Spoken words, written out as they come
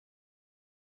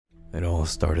It all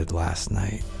started last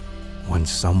night, when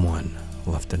someone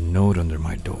left a note under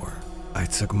my door. I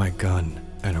took my gun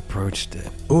and approached it.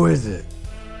 Who is it?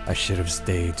 I should have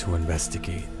stayed to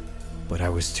investigate, but I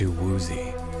was too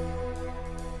woozy.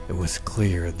 It was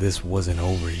clear this wasn't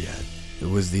over yet. It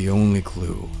was the only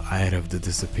clue I had of the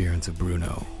disappearance of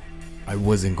Bruno. I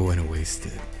wasn't going to waste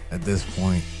it. At this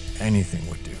point, anything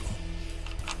would do.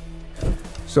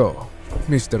 So,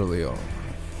 Mr. Leon,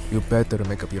 you better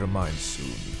make up your mind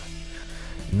soon.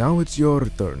 Now it's your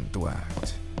turn to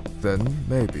act. Then,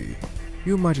 maybe,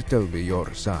 you might tell me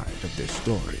your side of this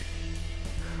story.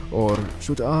 Or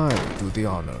should I do the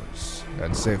honors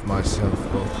and save myself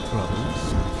both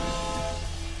troubles?